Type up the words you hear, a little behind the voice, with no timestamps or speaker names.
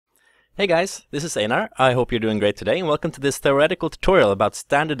Hey guys, this is Einar. I hope you're doing great today and welcome to this theoretical tutorial about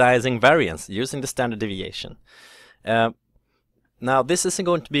standardizing variance using the standard deviation. Now this isn't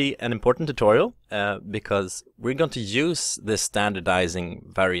going to be an important tutorial because we're going to use this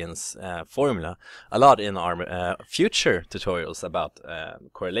standardizing variance formula a lot in our future tutorials about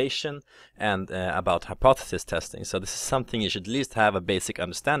correlation and about hypothesis testing. So this is something you should at least have a basic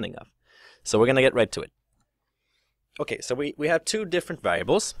understanding of. So we're going to get right to it. Okay, so we have two different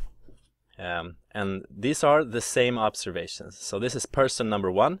variables. And these are the same observations. So this is person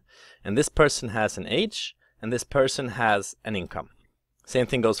number one, and this person has an age, and this person has an income. Same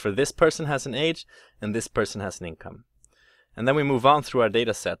thing goes for this person has an age, and this person has an income. And then we move on through our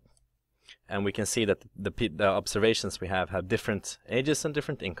data set, and we can see that the observations we have different ages and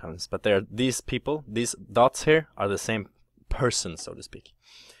different incomes. But these people, these dots here, are the same person, so to speak.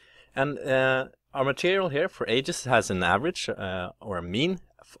 And our material here for ages has an average or a mean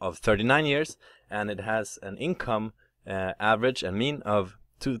of 39 years, and it has an income average and mean of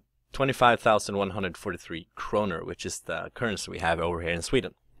 25,143 kroner, which is the currency we have over here in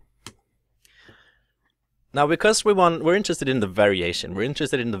Sweden. Now, because we're interested in the variation, we're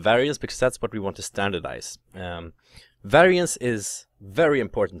interested in the variance because that's what we want to standardize. Variance is very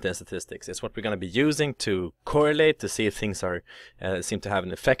important in statistics. It's what we're going to be using to correlate, to see if things seem to have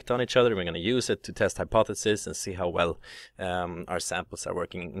an effect on each other. We're going to use it to test hypotheses and see how well our samples are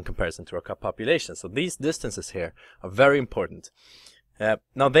working in comparison to our population. So these distances here are very important.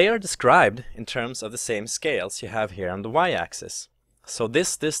 Now they are described in terms of the same scales you have here on the y-axis. So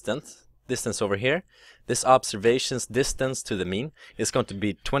this distance over here, this observation's distance to the mean, is going to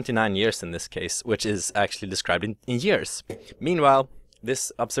be 29 years in this case, which is actually described in years. Meanwhile,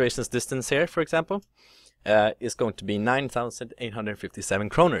 this observation's distance here, for example, is going to be 9,857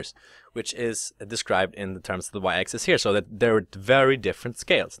 kroners, which is described in the terms of the y-axis here, so that they're very different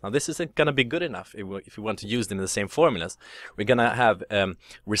scales. Now this isn't going to be good enough if we want to use them in the same formulas. We're going to have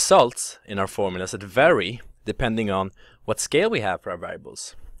results in our formulas that vary depending on what scale we have for our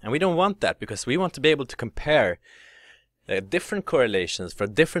variables. And we don't want that because we want to be able to compare different correlations for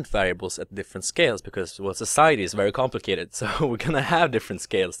different variables at different scales, because, well, society is very complicated, so we're going to have different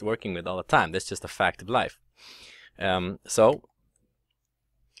scales working with all the time. That's just a fact of life. So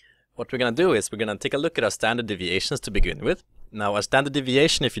what we're going to do is we're going to take a look at our standard deviations to begin with. Now, our standard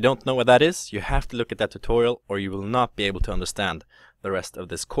deviation, if you don't know what that is, you have to look at that tutorial or you will not be able to understand the rest of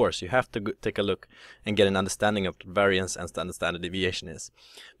this course. You have to take a look and get an understanding of what variance and standard deviation is.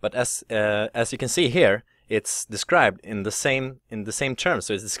 But as you can see here, it's described in the same terms.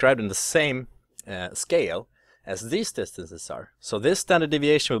 So it's described in the same scale as these distances are. So this standard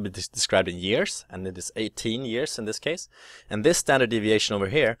deviation will be described in years, and it is 18 years in this case. And this standard deviation over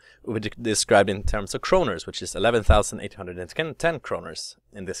here will be described in terms of kroners, which is 11,810 kroners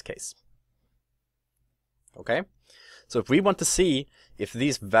in this case. Okay? So if we want to see if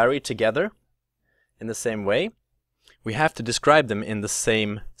these vary together in the same way, we have to describe them in the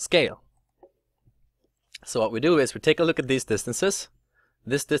same scale. So what we do is we take a look at these distances.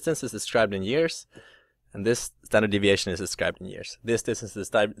 This distance is described in years, and this standard deviation is described in years. This distance is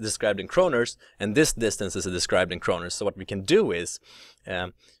described in kroners, and this distance is described in kroners. So what we can do is,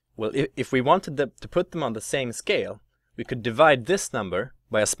 well, if we wanted to put them on the same scale, we could divide this number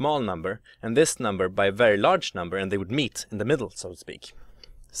by a small number and this number by a very large number, and they would meet in the middle, so to speak.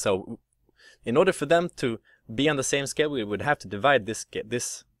 So in order for them to be on the same scale, we would have to divide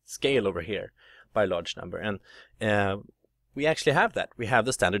this scale over here by a large number. And we actually have that. We have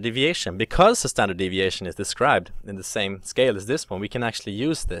the standard deviation. Because the standard deviation is described in the same scale as this one, we can actually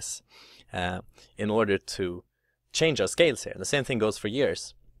use this in order to change our scales here. The same thing goes for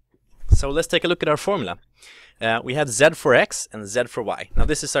years. So let's take a look at our formula. We had Z for X and Z for Y. Now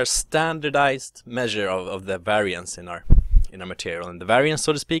this is our standardized measure of the variance in our material. And the variance,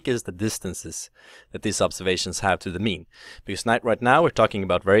 so to speak, is the distances that these observations have to the mean. Because right now we're talking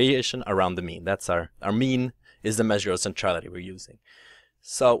about variation around the mean. That's our mean is the measure of centrality we're using.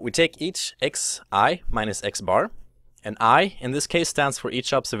 So we take each xi minus x bar, and I in this case stands for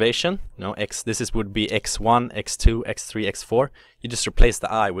each observation. X, would be x1, x2, x3, x4. You just replace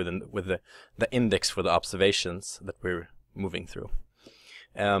the I with the index for the observations that we're moving through.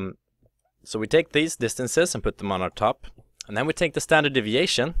 So we take these distances and put them on our top, and then we take the standard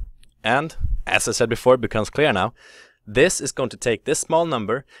deviation, and as I said before, it becomes clear now. This is going to take this small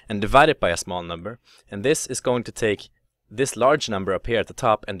number and divide it by a small number, and this is going to take this large number up here at the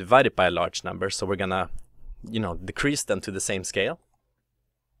top and divide it by a large number. So we're gonna, decrease them to the same scale.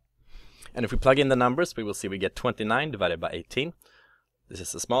 And if we plug in the numbers, we will see we get 29 divided by 18. This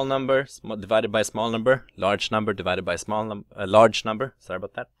is a small number divided by a small number, large number divided by a large number. Sorry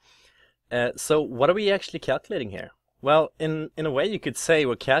about that. So what are we actually calculating here? Well, in a way you could say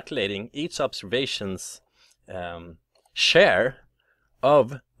we're calculating each observation's share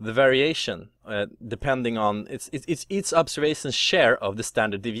of the variation, depending on it's each observation's share of the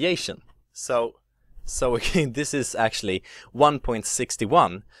standard deviation. So this is actually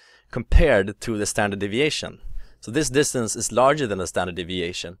 1.61 compared to the standard deviation. So this distance is larger than the standard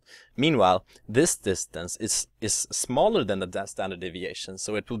deviation. Meanwhile, this distance is smaller than the standard deviation,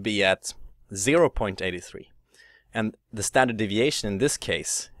 so it will be at 0.83. And the standard deviation in this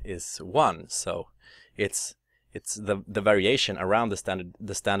case is 1, so it's the variation around the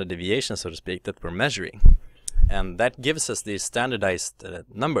standard deviation, so to speak, that we're measuring. And that gives us these standardized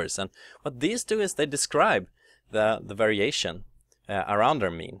numbers. And what these do is they describe the variation around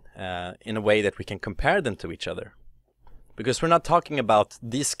our mean in a way that we can compare them to each other. Because we're not talking about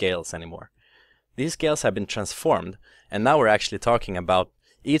these scales anymore. These scales have been transformed, and now we're actually talking about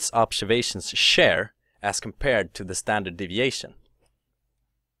each observation's share as compared to the standard deviation.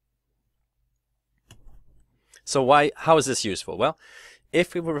 So how is this useful? Well,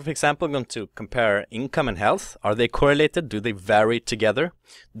 if we were, for example, going to compare income and health, are they correlated? Do they vary together?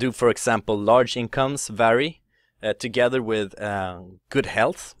 Do, for example, large incomes vary together with good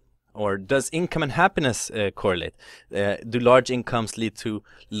health? Or does income and happiness correlate? Do large incomes lead to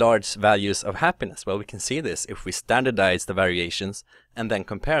large values of happiness? Well, we can see this if we standardize the variations and then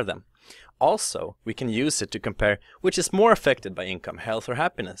compare them. Also, we can use it to compare which is more affected by income, health, or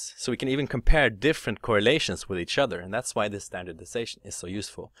happiness. So we can even compare different correlations with each other, and that's why this standardization is so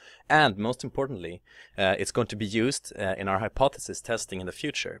useful. And most importantly, it's going to be used in our hypothesis testing in the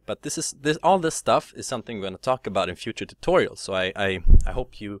future. But all this stuff is something we're going to talk about in future tutorials. So I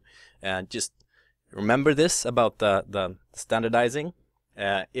hope you just remember this about the standardizing.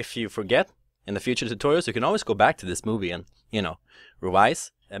 If you forget in the future tutorials, you can always go back to this movie and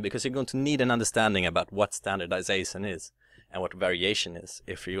revise. Because you're going to need an understanding about what standardization is and what variation is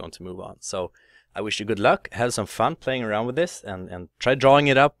if you want to move on. So I wish you good luck, have some fun playing around with this, and try drawing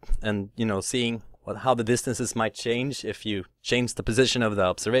it up and seeing how the distances might change if you change the position of the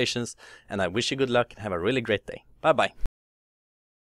observations. And I wish you good luck and have a really great day. Bye bye.